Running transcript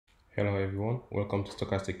Hello everyone, welcome to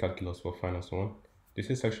Stochastic Calculus for Finance 1. This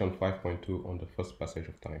is section 5.2 on the first passage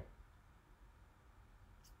of time.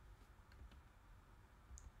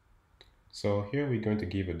 So here we're going to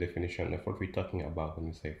give a definition of what we're talking about when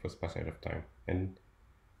we say first passage of time. And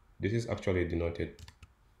this is actually denoted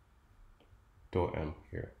tau m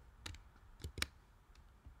here.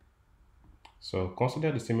 So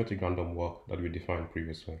consider the symmetric random walk that we defined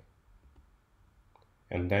previously.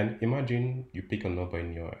 And then imagine you pick a number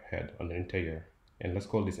in your head, an integer, and let's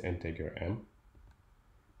call this integer m.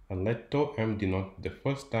 And let tau m denote the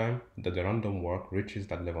first time that the random walk reaches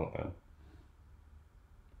that level m.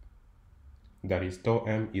 That is, tau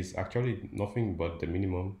m is actually nothing but the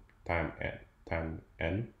minimum time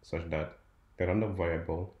n, such that the random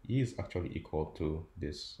variable is actually equal to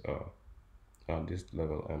this this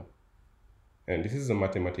level m. And this is a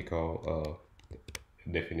mathematical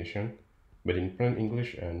definition, but in plain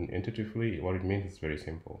English and intuitively, what it means is very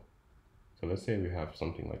simple. So let's say we have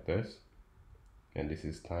something like this, and this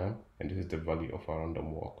is time, and this is the value of our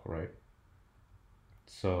random walk, right?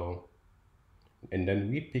 So, and then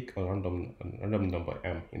we pick a random number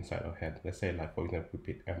m inside our head. Let's say, like for example, we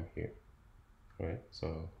pick m here, right?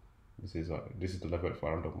 So this is the level of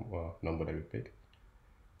our random number that we pick.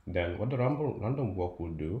 Then what the random walk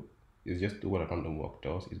will do is just do what a random walk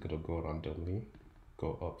does. It's gonna go randomly,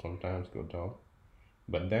 go up sometimes, go down.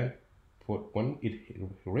 But then when it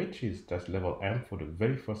reaches that level m for the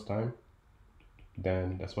very first time,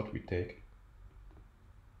 then that's what we take,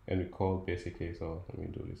 and we call basically, so let me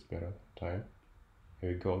do this better, time.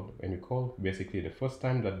 Here we go, and we call basically the first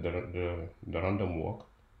time that the random walk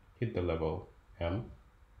hit the level m.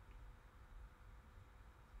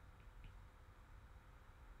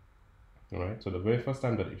 Alright, so the very first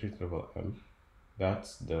time that it hits level m,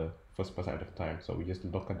 that's the first passage of time. So we just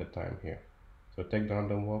look at the time here. So take the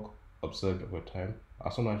random walk, observe over time.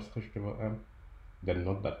 As soon as it reaches level m, then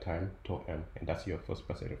note that time tau m, and that's your first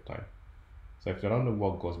passage of time. So if the random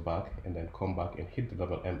walk goes back and then come back and hit the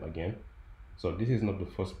level m again, so this is not the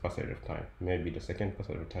first passage of time, maybe the second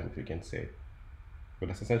passage of time if you can say. But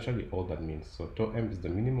that's essentially all that means. So tau m is the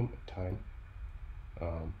minimum time,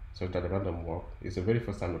 so that the random walk is the very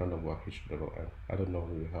first time the random walk hits level m. I don't know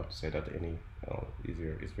really how to say that any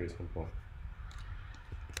easier. It's very simple.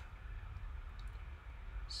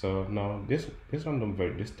 So now this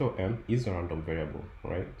tau m is a random variable,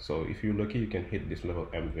 right? So if you're lucky, you can hit this level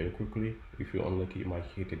m very quickly. If you're unlucky, you might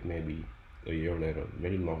hit it maybe a year later,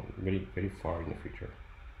 very long, very far in the future.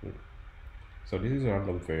 So this is a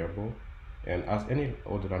random variable, and as any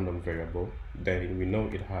other random variable, then we know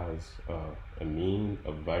it has a mean,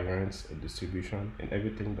 a variance, a distribution, and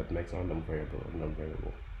everything that makes a random variable a random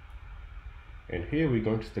variable. And here we're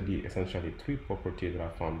going to study essentially three properties that I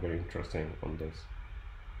found very interesting on this.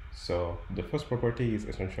 So the first property is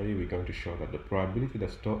essentially we're going to show that the probability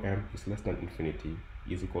that tau m is less than infinity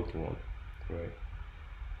is equal to 1, right?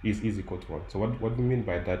 Is equal to 1. So what we mean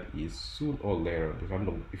by that is soon or later, the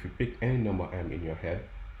random, if you pick any number m in your head,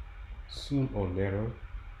 soon or later,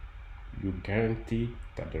 you guarantee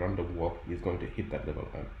that the random walk is going to hit that level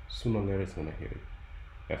m. Sooner or later, it's going to hit it.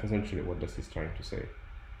 That's essentially what this is trying to say.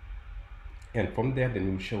 And from there, then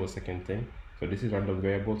we'll show a second thing. So this is random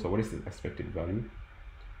variable. So what is the expected value?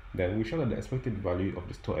 Then we show that the expected value of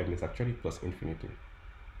this tau m is actually plus infinity.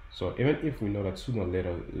 So even if we know that sooner or later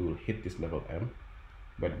it will hit this level m,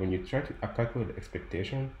 but when you try to calculate the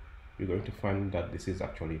expectation, you're going to find that this is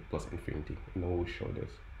actually plus infinity, and we'll show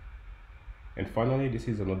this. And finally, this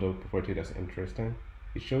is another property that's interesting.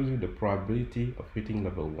 It shows you the probability of hitting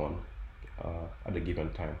level 1 at a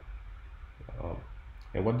given time.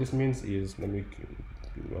 And what this means is, let me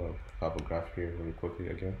have a graph here very quickly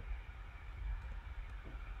again.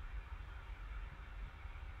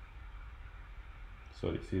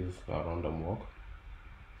 So this is our random walk.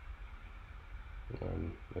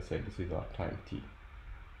 Let's say this is our time t.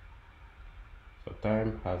 So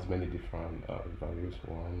time has many different values.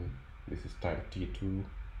 This is time t2,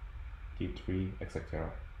 t3,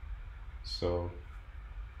 etc. So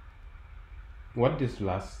what this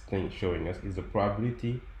last thing is showing us is the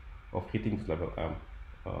probability of hitting this level m,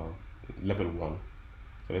 level 1.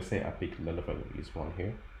 So let's say I pick the level is 1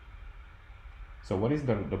 here. So what is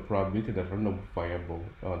the probability that random variable,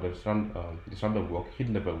 this random walk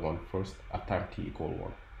hit level 1 first at time t equal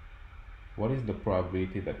 1? What is the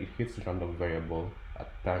probability that it hits the random variable at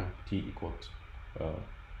time t equal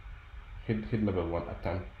hit level 1 at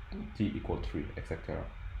time t equal 3, etc.?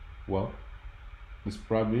 Well, this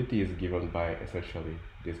probability is given by essentially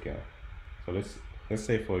this guy. So let's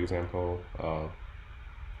say, for example,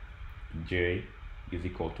 j is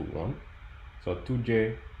equal to 1. So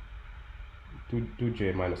 2j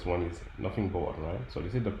 2j minus 1 is nothing but 1, right? So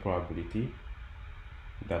this is the probability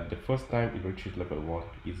that the first time it reaches level 1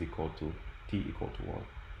 is equal to t equal to 1.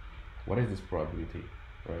 What is this probability,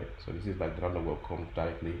 right? So this is like the random walk comes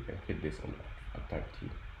directly and hit this on at time t.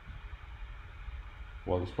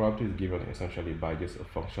 Well, this probability is given essentially by just a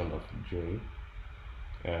function of j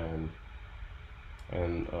and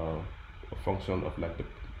a function of like the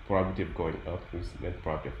probability of going up with the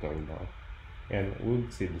probability of going down. And we'll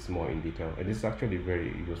see this more in detail. And this is actually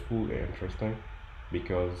very useful and interesting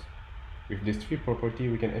because with this tree property,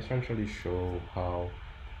 we can essentially show how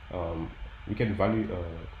we can value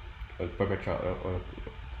a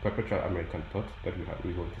perpetual American thought that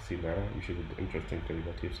we're going to see later, which is an interesting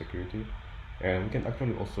derivative security. And we can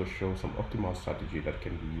actually also show some optimal strategy that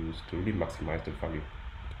can be used to really maximize the value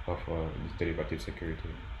of this derivative security,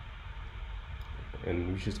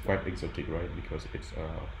 and which is quite exotic, right? Because it's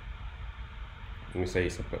we say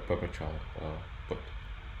it's a perpetual put.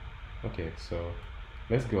 Okay, so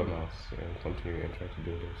let's go now and continue and try to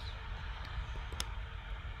do this.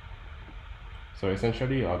 So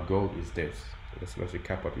essentially our goal is this. Let's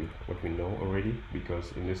recap what we know already,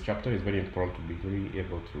 because in this chapter it's very important to be really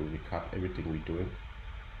able to recap everything we're doing.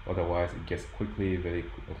 Otherwise it gets quickly very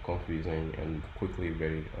confusing and quickly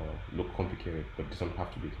very look complicated, but it doesn't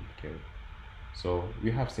have to be complicated. So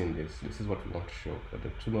we have seen this. This is what we want to show. That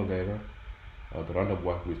the sooner or later the random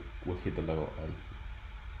walk will hit the level n.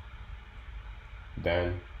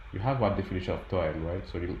 Then you have our definition of tau m, right?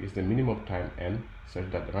 So it's the minimum time n such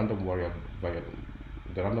that the random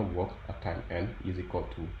walk at time n is equal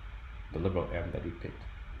to the level m that we picked.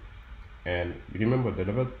 And remember, the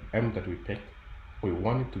level m that we picked, we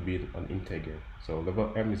want it to be an integer. So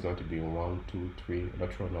level m is going to be 1, 2, 3,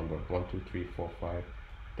 natural number 1, 2, 3, 4, 5,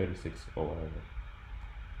 36, or whatever.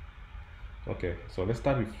 Okay, so let's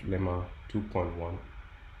start with lemma 2.1,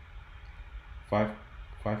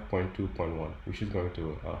 5.2.1, which is going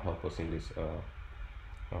to help us in this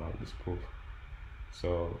this proof.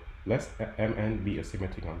 So let's mn be a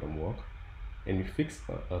symmetric random walk, and we fix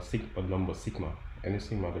a number sigma, any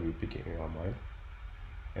sigma that we pick in our mind,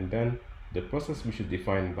 and then the process which is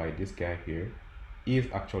defined by this guy here is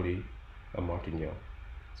actually a martingale.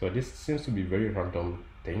 So this seems to be a very random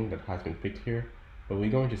thing that has been picked here, but we're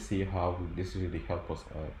going to see how this really helps us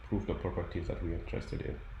prove the properties that we're interested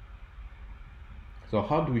in. So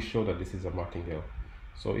how do we show that this is a martingale?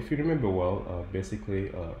 So if you remember well, basically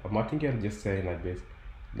a martingale is just saying like this: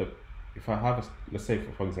 if I have let's say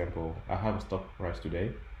for example I have a stock price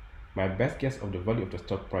today, my best guess of the value of the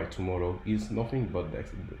stock price tomorrow is nothing but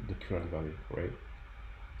the current value, right?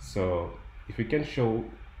 So if we can show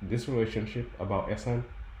this relationship about Sn,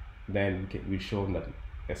 then we've shown that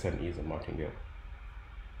Sn is a martingale.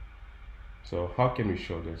 So how can we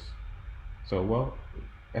show this? So well,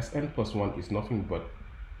 Sn plus 1 is nothing but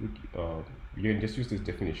you can just use this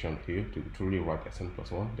definition here to really write Sn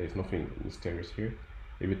plus 1. There is nothing mysterious here.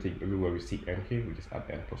 Everywhere we see n here, we just add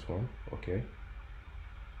n plus 1. Okay.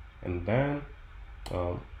 And then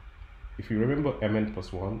if you remember mn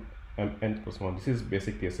plus 1, this is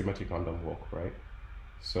basically a symmetric random walk, right?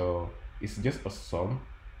 So it's just a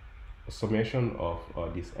summation of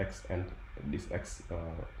this x and this x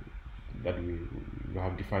that we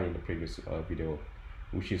have defined in the previous video,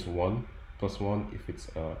 which is 1 plus 1 if it's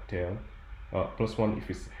tail, plus 1 if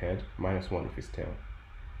it's head, minus 1 if it's tail.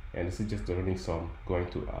 And this is just the running sum going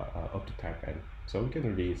to up to time n. So we can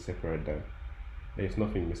really separate them. There is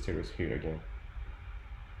nothing mysterious here again.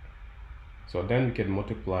 So then we can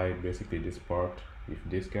multiply basically this part with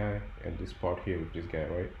this guy and this part here with this guy,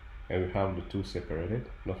 right? And we have the two separated,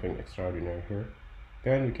 nothing extraordinary here.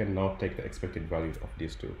 Then we can now take the expected value of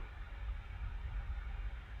these two.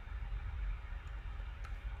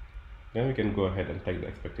 Then we can go ahead and take the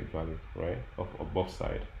expected value, right, of both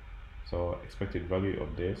sides. So expected value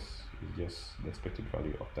of this is just the expected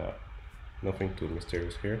value of that. Nothing too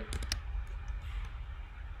mysterious here.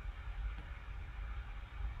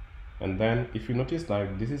 And then if you notice,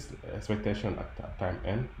 like, this is expectation at time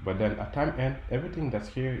n, but then at time n, everything that's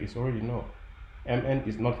here is already known. Mn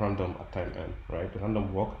is not random at time n, right? The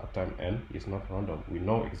random walk at time n is not random. We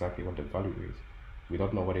know exactly what the value is. We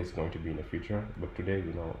don't know what it's going to be in the future, but today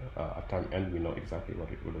we know at time n we know exactly what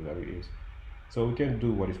the value is. So we can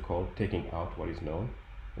do what is called taking out what is known,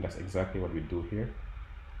 and that's exactly what we do here.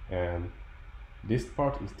 And this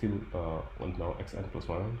part is still unknown xn plus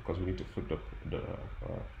 1, because we need to flip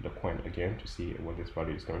the coin again to see what this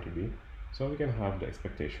value is going to be. So we can have the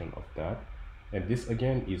expectation of that, and this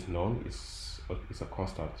again is known, is a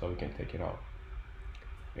constant, so we can take it out.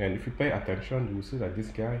 And if you pay attention, you will see that this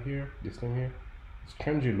guy here, this thing here,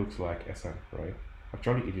 strangely looks like Sn, right?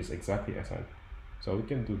 Actually it is exactly Sn. So we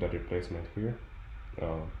can do that replacement here.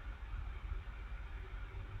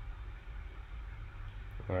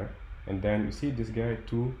 Right, and then you see this guy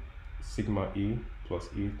 2 sigma e plus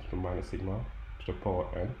e to the minus sigma to the power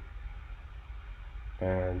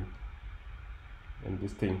n, and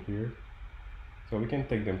this thing here, so we can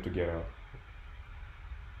take them together.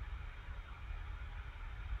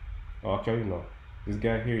 Oh, actually no, this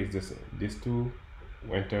guy here is just these two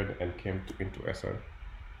entered and came into Sn.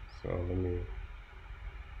 So let me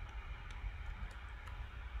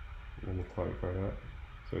clarify that.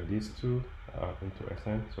 So these two are into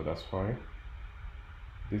Sn, so that's fine.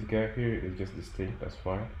 This guy here is just this thing, that's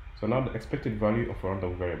fine. So now the expected value of a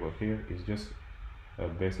random variable here is just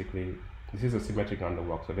basically, this is a symmetric random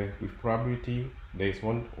walk. So there, with probability, there is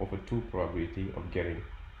 1/2 probability of getting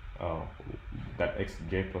that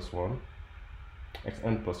xj plus 1,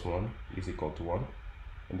 xn plus 1 is equal to 1.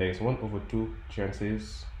 And there is 1/2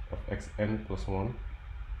 chances of xn plus 1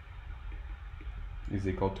 is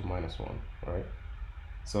equal to -1, right?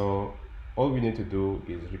 So all we need to do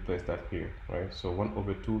is replace that here, right? So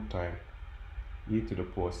 1/2 times e to the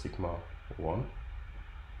power sigma 1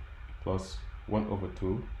 plus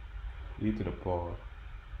 1/2 e to the power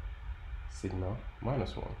sigma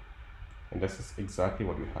 -1. And this is exactly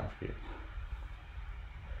what we have here.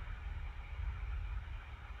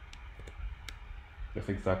 That's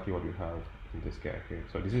exactly what we have in this guy here.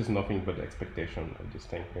 So this is nothing but the expectation of this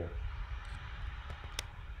thing here.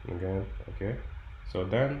 Again, okay. So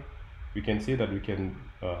then we can see that we can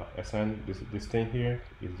assign this thing here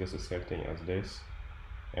is just the same thing as this,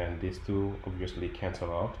 and these two obviously cancel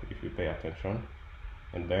out if you pay attention,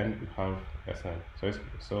 and then you have Sn.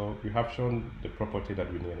 So we have shown the property that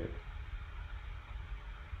we needed.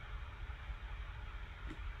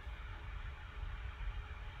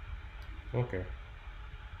 Okay.